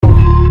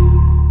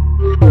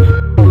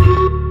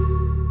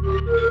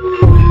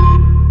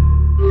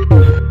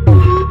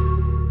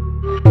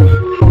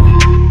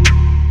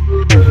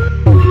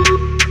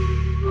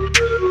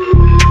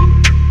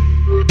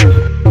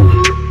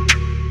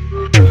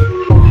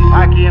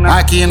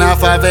Aqui na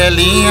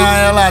favelinha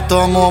ela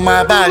toma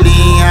uma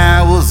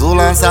balinha. Uso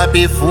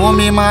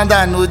lança-perfume,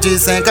 manda nude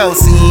sem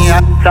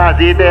calcinha.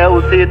 Sarzedo é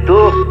o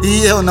setor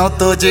e eu não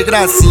tô de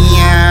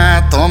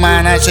gracinha.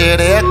 Toma na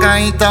xereca,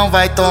 então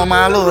vai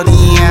tomar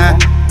lourinha.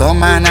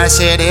 Toma na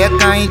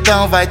xereca,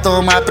 então vai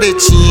tomar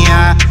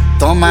pretinha.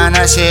 Toma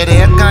na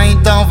xereca,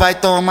 então vai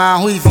tomar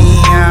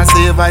ruivinha.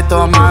 Cê vai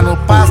tomar no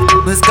passo,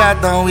 no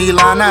escadão e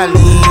lá na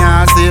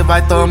linha. Cê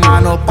vai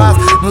tomar no passo,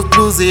 no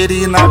cruzeiro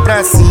e na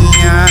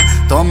pracinha.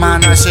 Toma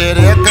na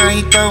xereca,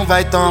 então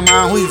vai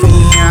tomar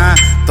ruivinha.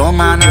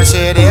 Toma na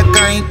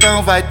xereca,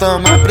 então vai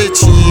tomar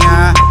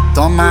pretinha.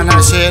 Toma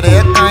na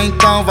xereca,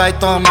 então vai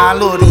tomar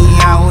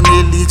lourinha. O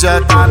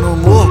Nelidia tá no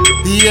morro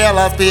e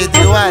elas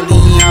perdeu a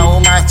linha.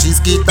 O Martins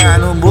que tá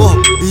no morro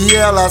e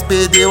elas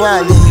perdeu a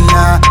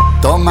linha.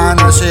 Toma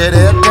na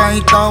xereca,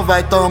 então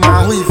vai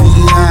tomar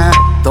ruivinha.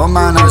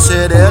 Toma na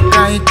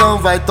xereca, então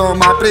vai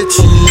tomar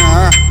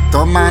pretinha.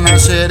 Toma na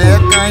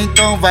xereca,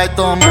 então vai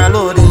tomar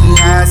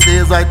lourinha.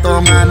 Cê vai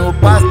tomar no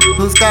passo,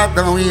 no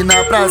escadão e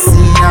na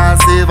pracinha.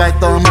 Cê vai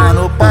tomar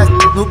no passo,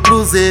 no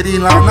cruzeiro e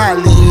lá na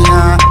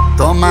linha.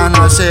 Toma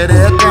na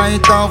xereca,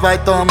 então vai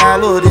tomar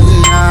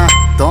lourinha.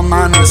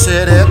 Toma na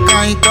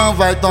xereca, então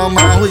vai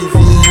tomar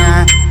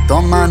ruivinha.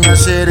 Toma na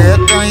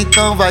xereca,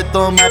 então vai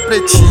tomar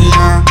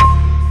pretinha.